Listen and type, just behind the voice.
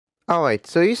Alright,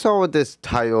 so you saw what this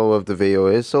title of the video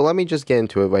is, so let me just get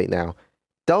into it right now.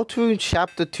 Deltarune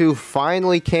Chapter 2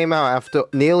 finally came out after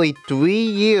nearly 3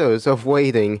 years of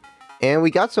waiting, and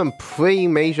we got some pretty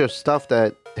major stuff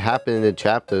that happened in the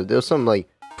chapter. There's some, like,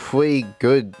 pretty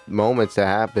good moments that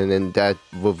happen and that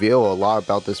reveal a lot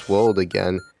about this world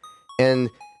again. And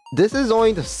this is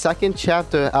only the second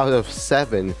chapter out of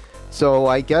 7, so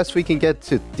I guess we can get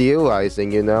to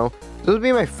theorizing, you know? This will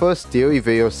be my first theory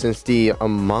video since the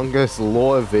Among Us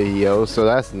lore video, so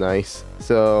that's nice.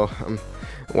 So,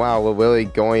 wow, we're really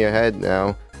going ahead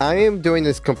now. I am doing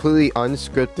this completely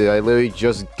unscripted. I literally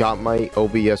just got my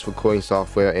OBS recording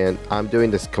software and I'm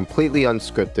doing this completely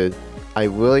unscripted. I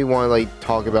really want to like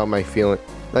talk about my feeling,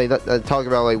 talk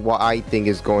about like what I think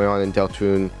is going on in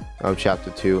Deltarune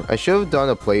Chapter 2. I should have done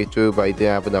a playthrough, but I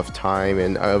didn't have enough time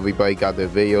and everybody got their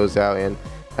videos out and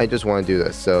I just want to do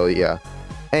this, so yeah.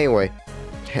 Anyway,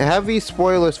 heavy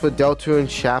spoilers for Deltarune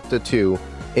Chapter 2.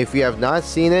 If you have not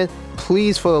seen it,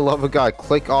 please for the love of God,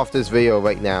 click off this video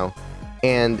right now.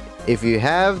 And if you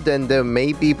have, then there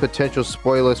may be potential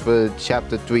spoilers for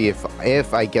Chapter 3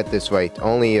 if I get this right.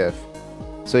 Only if.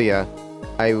 So yeah,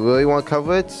 I really want to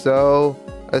cover it, so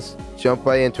let's jump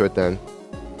right into it then.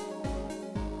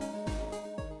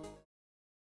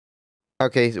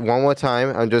 Okay, one more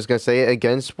time. I'm just going to say it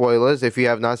again, spoilers. If you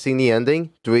have not seen the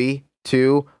ending, 3,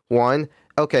 2, 1.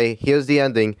 Okay, here's the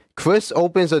ending. Chris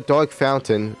opens a dark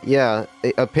fountain. Yeah,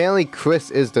 apparently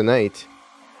Chris is the knight.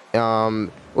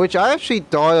 Which I actually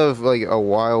thought of like a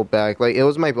while back. Like it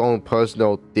was my own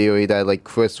personal theory that like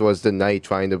Chris was the knight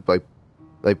trying to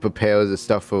like prepare the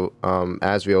stuff for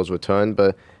Asriel's return.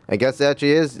 But I guess that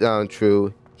actually is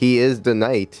true. He is the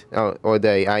knight, or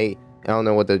they. I don't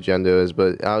know what the gender is,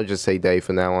 but I'll just say they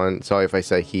from now on. Sorry if I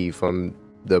said he from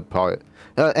the part.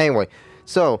 Anyway.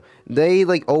 So, they,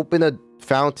 like, open a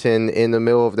fountain in the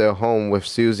middle of their home with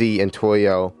Susie and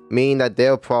Toriel, meaning that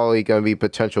they're probably going to be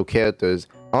potential characters.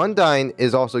 Undyne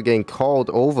is also getting called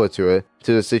over to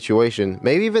the situation.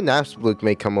 Maybe even Absolute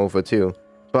may come over too.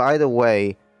 But either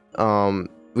way,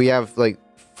 we have, like,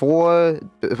 4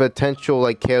 potential,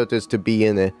 like, characters to be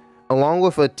in it. Along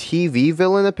with a TV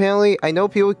villain, apparently. I know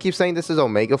people keep saying this is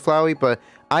Omega Flowery, but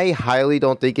I highly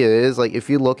don't think it is. Like, if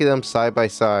you look at them side by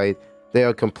side, they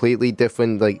are completely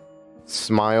different, like,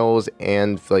 smiles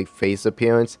and, like, face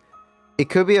appearance. It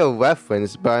could be a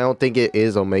reference, but I don't think it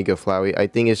is Omega Flowery. I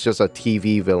think it's just a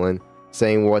TV villain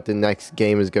saying what the next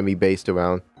game is going to be based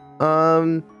around.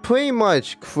 Pretty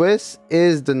much, Chris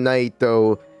is the knight,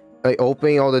 though, like,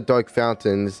 opening all the dark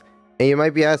fountains. And you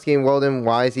might be asking, well, then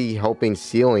why is he helping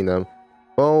sealing them?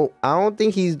 Well, I don't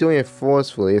think he's doing it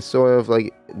forcefully. It's sort of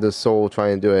like the soul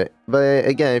trying to do it. But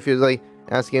again, if you're, like,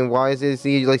 asking why is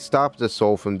he like stop the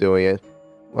soul from doing it?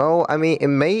 Well, I mean, it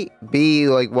may be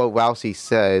like what Rousey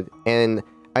said, and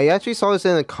I actually saw this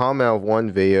in a comment of one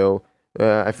video.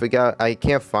 I forgot, I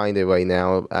can't find it right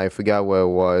now. I forgot where it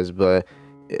was, but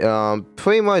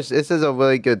pretty much this is a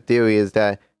really good theory, is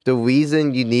that the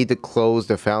reason you need to close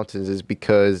the fountains is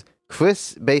because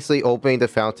Chris basically opening the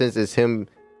fountains is him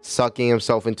sucking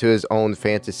himself into his own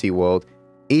fantasy world.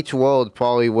 Each world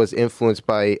probably was influenced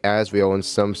by Asriel in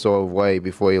some sort of way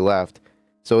before he left.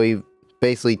 So he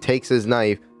basically takes his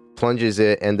knife, plunges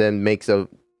it, and then makes a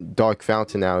dark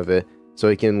fountain out of it so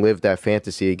he can live that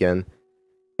fantasy again.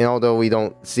 And although we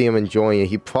don't see him enjoying it,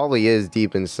 he probably is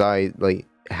deep inside, like,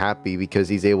 happy because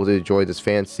he's able to enjoy this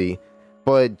fantasy.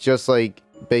 But just like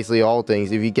basically all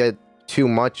things, if you get too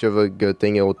much of a good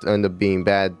thing, it will end up being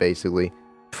bad, basically.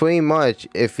 Pretty much,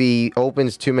 if he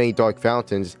opens too many dark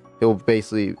fountains, he'll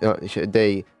basically,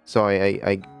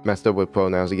 I messed up with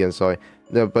pronouns again, sorry.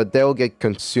 But they'll get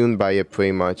consumed by it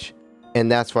pretty much.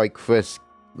 And that's why Chris,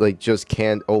 like, just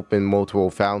can't open multiple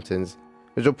fountains.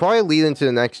 Which will probably lead into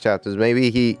the next chapters.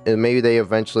 Maybe they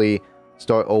eventually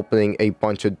start opening a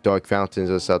bunch of dark fountains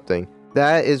or something.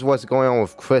 That is what's going on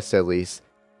with Chris, at least.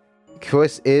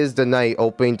 Chris is the knight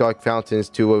opening dark fountains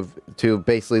to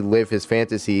basically live his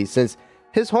fantasy, since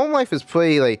his home life is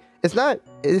pretty, like, it's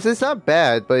not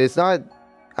bad, but it's not,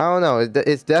 I don't know,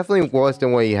 it's definitely worse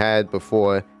than what he had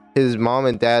before. His mom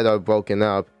and dad are broken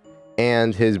up,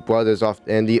 and his brother's off,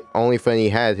 and the only friend he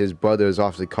had, his brother, is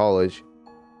off to college.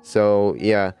 So,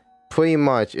 yeah, pretty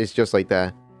much, it's just like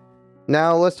that.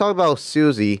 Now, let's talk about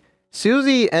Susie.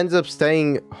 Susie ends up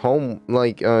staying home,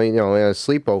 like, you know, in a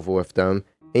sleepover with them.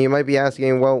 And you might be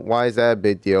asking, well, why is that a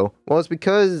big deal? Well, it's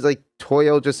because, like,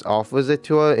 Toriel just offers it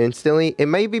to her instantly. It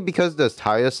may be because there's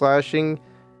tire slashing,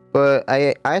 but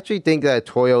I actually think that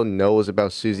Toriel knows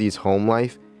about Susie's home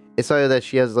life. It's either that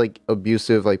she has, like,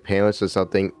 abusive, like, parents or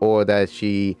something, or that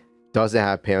she doesn't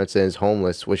have parents and is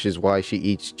homeless, which is why she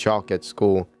eats chalk at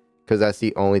school. because that's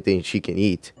the only thing she can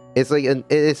eat. It's like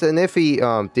it's an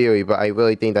iffy theory, but I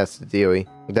really think that's the theory.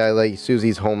 That like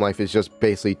Susie's home life is just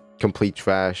basically complete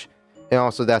trash. And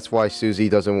also that's why Susie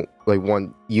doesn't like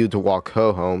want you to walk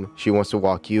her home. She wants to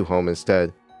walk you home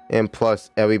instead. And plus,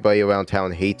 everybody around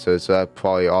town hates her, so that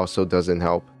probably also doesn't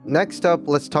help. Next up,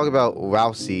 let's talk about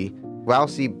Rousey.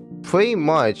 Rousey pretty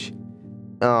much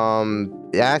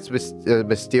that's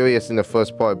mysterious in the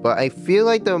first part, but I feel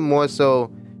like they were more so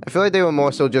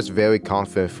just very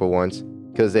confident for once,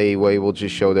 because they were able to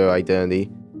show their identity.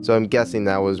 So I'm guessing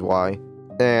that was why.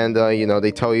 And you know,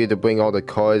 they tell you to bring all the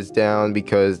cards down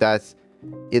because that's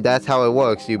how it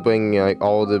works. You bring like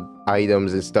all the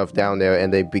items and stuff down there,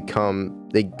 and they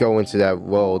go into that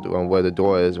world where the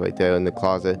door is right there in the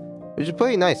closet, which is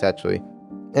pretty nice actually.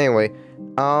 Anyway,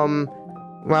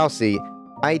 Rousey.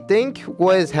 I think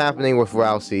what is happening with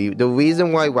Rousey, the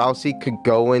reason why Rousey could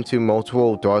go into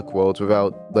multiple dark worlds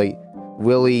without like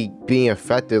really being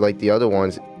affected like the other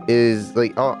ones is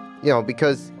like,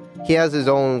 because he has his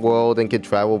own world and can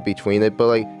travel between it, but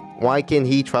like, why can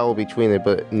he travel between it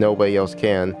but nobody else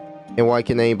can? And why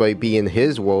can anybody be in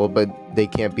his world but they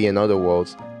can't be in other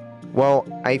worlds? Well,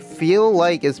 I feel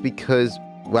like it's because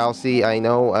Rousey, I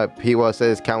know people have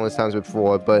said this countless times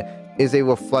before, but is a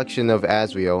reflection of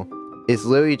Azrael. It's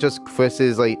literally just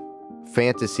Chris's like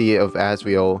fantasy of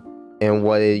Azrael and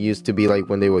what it used to be like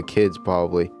when they were kids,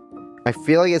 probably. I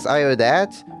feel like it's either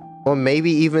that, or maybe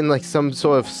even like some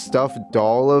sort of stuffed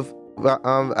doll of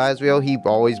Azrael he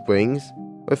always brings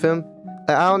with him.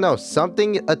 I don't know,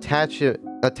 something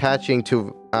attaching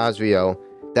to Azrael.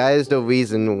 That is the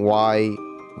reason why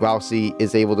Rousey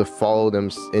is able to follow them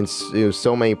in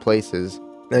so many places.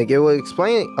 Like, it will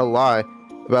explain a lot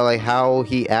about like how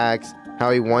he acts, how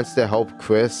he wants to help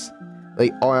Chris.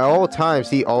 Like, at all times,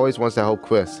 he always wants to help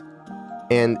Chris.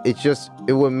 And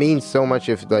it would mean so much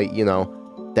if, like, you know,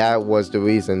 that was the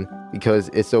reason. Because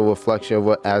it's a reflection of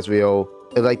what Azrael,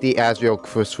 like the Azrael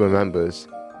Chris remembers.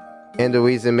 And the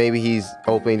reason maybe he's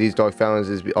opening these dark fountains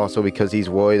is also because he's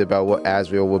worried about what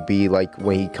Azrael will be like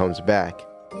when he comes back.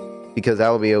 Because that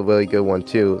would be a really good one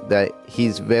too. That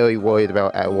he's very worried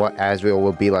about what Azrael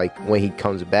will be like when he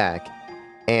comes back.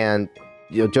 And,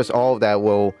 you know, just all of that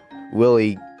will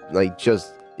really, like,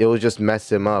 it will just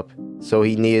mess him up. So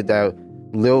he needed that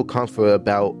little comfort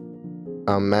about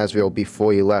Azrael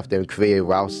before he left and created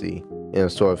Rousey in a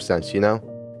sort of sense, you know?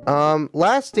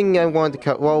 Last thing I wanted to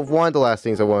cover, well, one of the last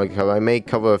things I wanted to cover, I may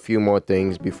cover a few more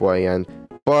things before I end,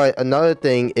 but another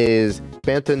thing is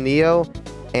Neo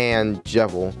and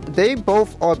Jevil. They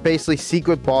both are basically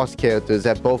secret boss characters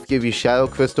that both give you shadow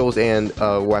crystals and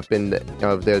a weapon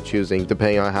of their choosing,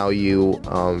 depending on how you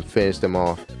finish them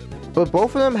off. But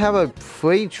both of them have a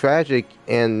pretty tragic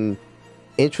and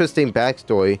interesting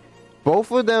backstory.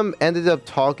 Both of them ended up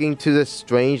talking to this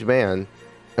strange man.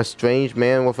 A strange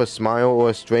man with a smile, or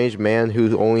a strange man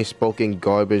who only spoke in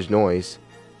garbage noise.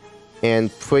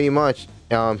 And pretty much,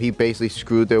 he basically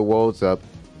screwed their worlds up.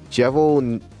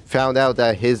 Jevil found out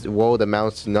that his world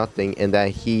amounts to nothing, and that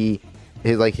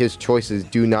his choices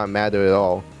do not matter at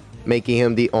all, making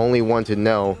him the only one to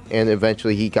know. And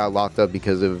eventually, he got locked up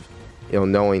because of, you know,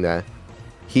 knowing that.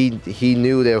 He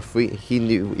knew they're free.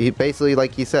 He basically,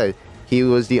 like he said, he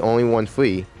was the only one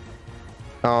free.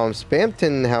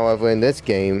 Spamton, however, in this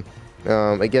game,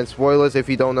 again, spoilers if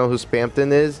you don't know who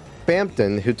Spamton is.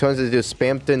 Spamton, who turns into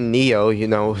Spamton Neo, you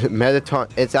know, Mettaton.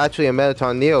 It's actually a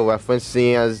Mettaton Neo reference,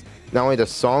 seeing as not only the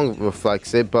song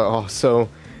reflects it, but also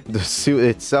the suit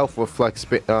itself reflects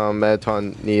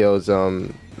Mettaton Neo's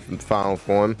final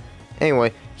form.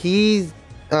 Anyway, he's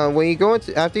when you go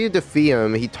into, after you defeat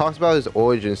him, he talks about his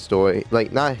origin story.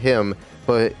 Like, not him,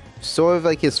 but sort of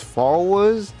like his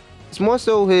followers. It's more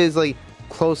so his like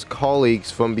close colleagues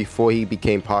from before he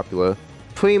became popular.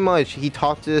 Pretty much, he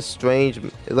talked to this strange,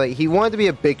 like, he wanted to be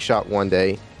a big shot one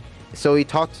day, so he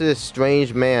talked to this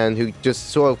strange man who just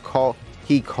sort of called,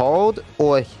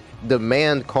 or the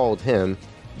man called him.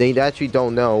 They actually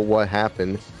don't know what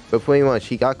happened, but pretty much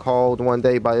he got called one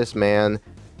day by this man,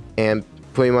 and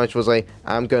pretty much was like,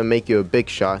 I'm gonna make you a big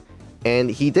shot. And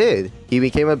he did. He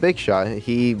became a big shot.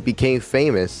 He became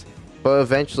famous. But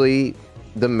eventually,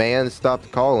 the man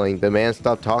stopped calling. The man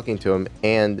stopped talking to him.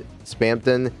 And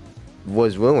Spamton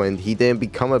was ruined. He didn't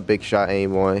become a big shot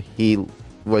anymore. He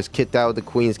was kicked out of the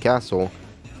Queen's castle.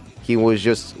 He was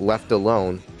just left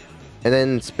alone. And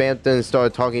then Spamton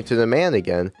started talking to the man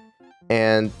again.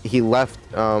 And he left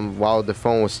while the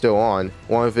phone was still on.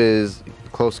 One of his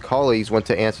close colleagues went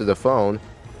to answer the phone,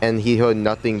 and he heard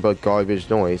nothing but garbage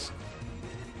noise.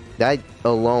 That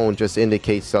alone just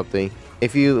indicates something.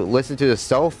 If you listen to the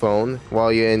cell phone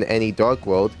while you're in any dark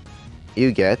world,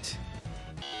 you get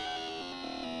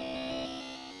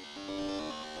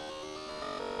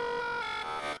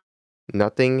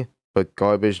nothing but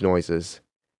garbage noises.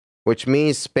 Which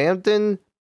means Spamton,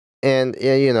 and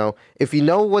you know, if you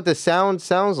know what the sound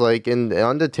sounds like in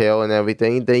Undertale and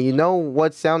everything, then you know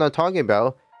what sound I'm talking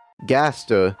about.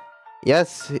 Gaster.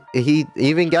 Yes,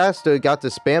 even Gaster got to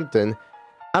Spamton.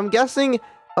 I'm guessing,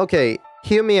 okay,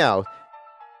 hear me out.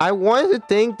 I wanted to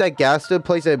think that Gaster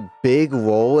plays a big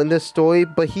role in this story,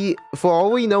 but for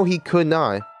all we know, he could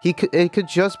not. It could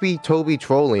just be Toby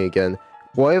trolling again.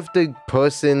 What if the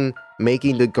person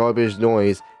making the garbage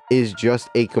noise is just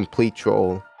a complete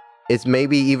troll? It's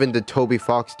maybe even the Toby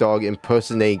Fox dog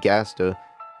impersonating Gaster.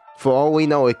 For all we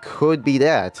know, it could be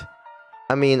that.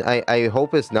 I mean, I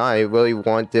hope it's not. I really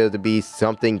want there to be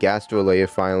something Gaster related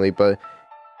finally, but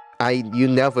you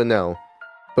never know.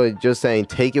 But just saying,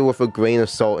 take it with a grain of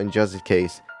salt in just in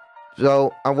case.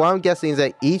 So, what I'm guessing is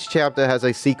that each chapter has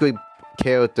a secret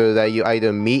character that you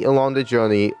either meet along the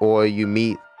journey, or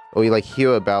you like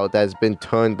hear about that's been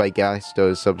turned by Gaster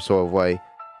in some sort of way.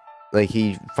 Like,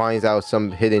 he finds out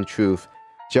some hidden truth.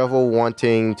 Jevil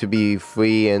wanting to be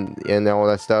free and all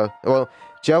that stuff. Well,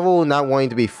 Jevil not wanting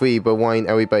to be free, but wanting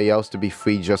everybody else to be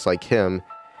free just like him.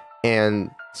 And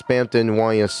Spamton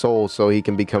wanting a soul so he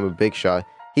can become a big shot.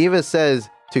 He even says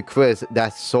to Chris,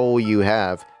 that soul you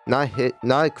have.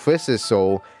 Not Chris's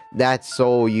soul, that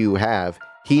soul you have.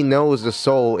 He knows the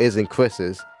soul isn't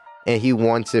Chris's, and he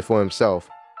wants it for himself.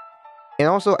 And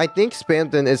also, I think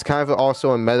Spamton is kind of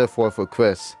also a metaphor for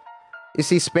Chris. You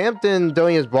see, Spamton,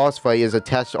 during his boss fight, is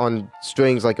attached on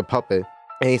strings like a puppet.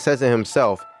 And he says it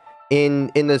himself.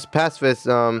 In this pacifist,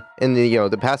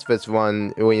 the pacifist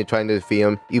run, when you're trying to defeat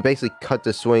him, you basically cut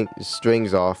the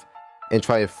strings off and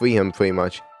try to free him, pretty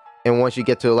much. And once you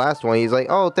get to the last one, he's like,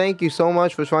 oh, thank you so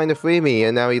much for trying to free me.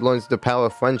 And now he learns the power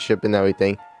of friendship and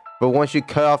everything. But once you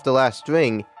cut off the last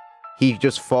string, he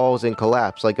just falls and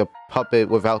collapses like a puppet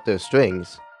without the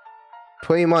strings.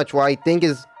 Pretty much what I think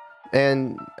is,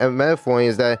 and a metaphor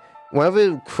is that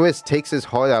whenever Chris takes his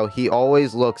heart out, he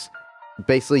always looks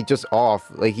basically just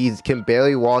off. Like, he can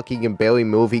barely walk, he can barely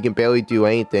move, he can barely do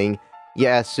anything.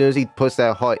 Yeah, as soon as he puts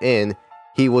that heart in,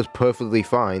 he was perfectly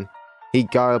fine. He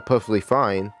got it perfectly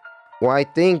fine. What I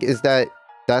think is that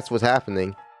that's what's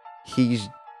happening. He's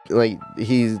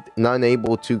not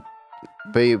able to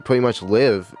pretty much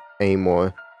live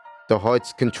anymore. The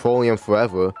heart's controlling him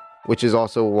forever, which is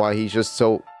also why he's just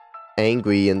so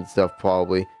angry and stuff,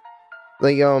 probably.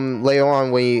 Like, later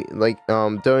on, when you,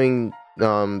 during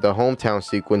the hometown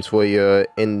sequence where you're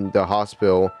in the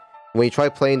hospital, when you try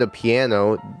playing the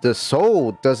piano, the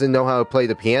soul doesn't know how to play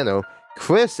the piano.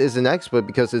 Chris is an expert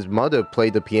because his mother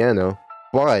played the piano,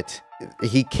 but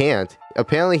he can't.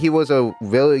 Apparently he was a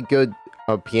really good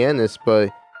pianist,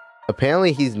 but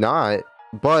apparently he's not.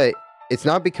 But it's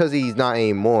not because he's not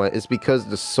anymore, it's because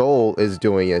the soul is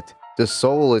doing it. The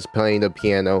soul is playing the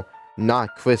piano,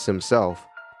 not Chris himself.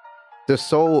 The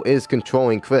soul is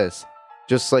controlling Chris.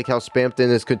 Just like how Spamton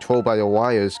is controlled by the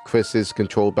wires, Chris is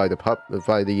controlled by the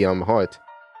heart.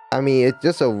 I mean, it's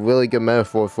just a really good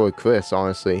metaphor for Chris,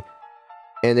 honestly.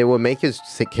 And it would make his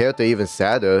character even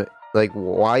sadder. Like,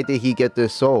 why did he get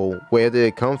this soul? Where did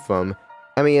it come from?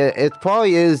 I mean, it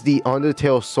probably is the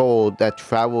Undertale soul that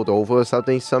traveled over or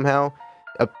something somehow.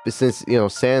 Since, you know,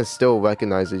 Sans still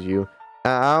recognizes you.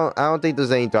 I don't think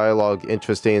there's any dialogue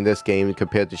interesting in this game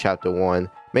compared to Chapter 1.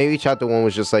 Maybe Chapter 1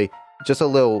 was just a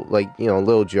little,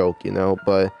 little joke, you know,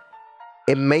 but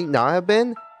it may not have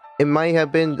been. It might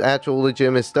have been actual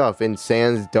legitimate stuff, and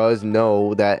Sans does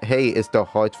know that, hey, it's the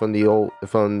heart from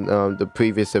the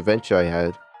previous adventure I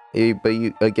had. But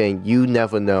you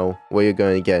never know what you're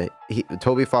going to get.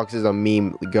 Toby Fox is a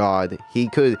meme god. He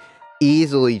could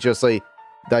easily just,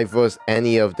 diverse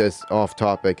any of this off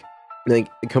topic.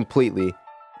 Completely.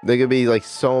 There could be,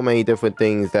 so many different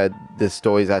things that this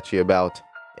story is actually about,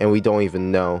 and we don't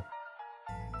even know.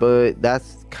 But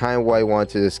that's kind of what I wanted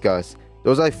to discuss.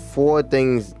 Those are 4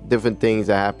 different things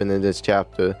that happen in this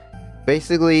chapter.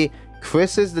 Basically,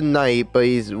 Chris is the knight, but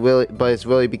it's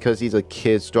really because he's a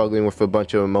kid struggling with a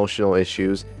bunch of emotional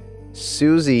issues.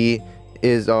 Susie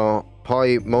is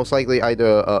probably most likely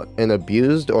either an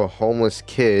abused or homeless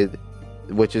kid,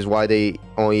 which is why they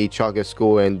only eat chocolate at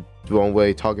school and don't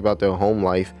really talk about their home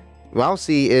life.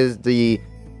 Rousey is the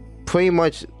pretty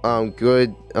much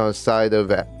good side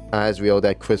of Asriel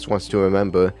that Chris wants to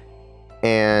remember,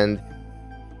 and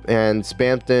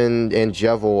Spamton and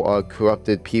Jevil are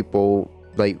corrupted people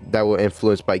that were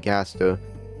influenced by Gaster.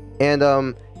 And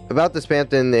about the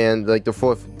Spamton and the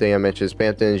 4th thing I mentioned,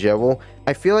 Spamton and Jevil,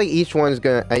 I feel like each one's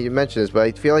gonna, I mentioned this, but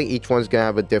I feel like each one's gonna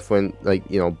have a different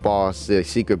boss,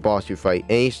 secret boss you fight.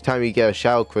 And each time you get a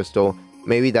shadow crystal,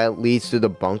 maybe that leads to the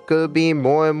bunker being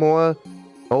more and more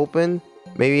open.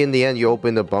 Maybe in the end you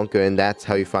open the bunker and that's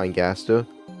how you find Gaster.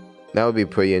 That would be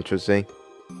pretty interesting.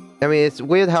 I mean, it's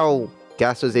weird how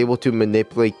Gaster's able to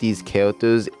manipulate these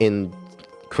characters in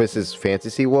Chris's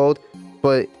fantasy world,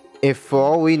 but if for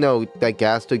all we know that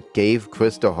Gaster gave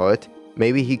Chris the heart,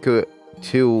 maybe he could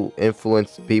too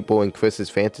influence people in Chris's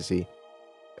fantasy.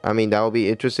 I mean, that would be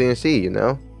interesting to see, you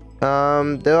know?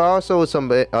 There are also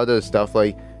some other stuff,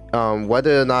 like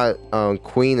whether or not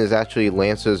Queen is actually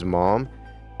Lancer's mom.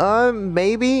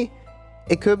 Maybe.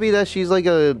 It could be that she's like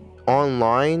a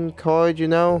online card, you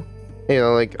know? You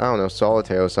know, like, I don't know,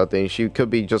 Solitaire or something. She could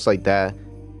be just like that.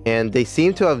 And they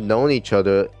seem to have known each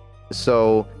other,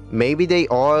 so maybe they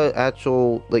are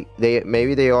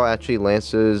maybe they are actually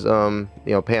Lancer's, you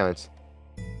know, parents.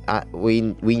 We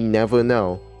never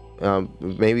know.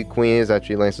 Maybe Queen is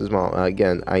actually Lance's mom.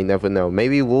 Again, I never know.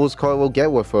 Maybe Wool's card will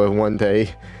get with her one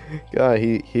day. God,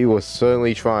 he was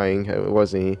certainly trying,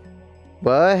 wasn't he?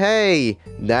 But hey,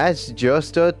 that's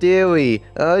just a theory.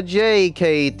 A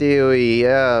JK theory.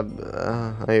 Yeah,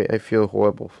 I feel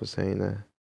horrible for saying that.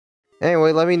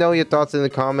 Anyway, let me know your thoughts in the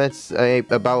comments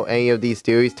about any of these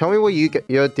theories. Tell me what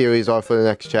your theories are for the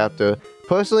next chapter.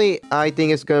 Personally, I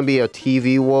think it's going to be a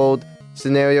TV world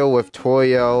scenario with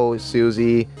Toriel,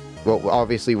 Susie. Well,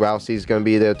 obviously Rousey's going to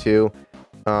be there too.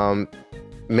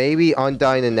 Maybe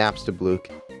Undyne and Napster Bluke,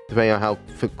 depending on how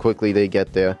quickly they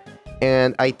get there.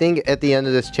 And I think at the end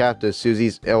of this chapter,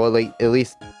 Susie's, or like at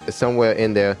least somewhere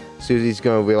in there, Susie's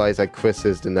going to realize that Chris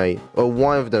is the knight. Or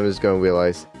one of them is going to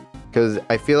realize. Because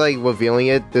I feel like revealing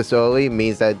it this early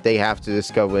means that they have to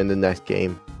discover in the next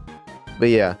game. But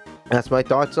yeah, that's my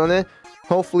thoughts on it.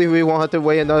 Hopefully we won't have to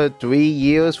wait another 3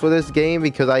 years for this game,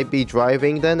 because I'd be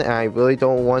driving then, and I really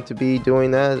don't want to be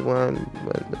doing that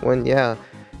when yeah.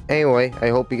 Anyway, I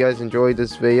hope you guys enjoyed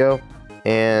this video,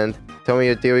 and tell me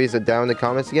your theories down in the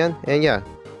comments again, and yeah,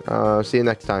 see you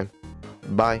next time.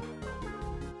 Bye.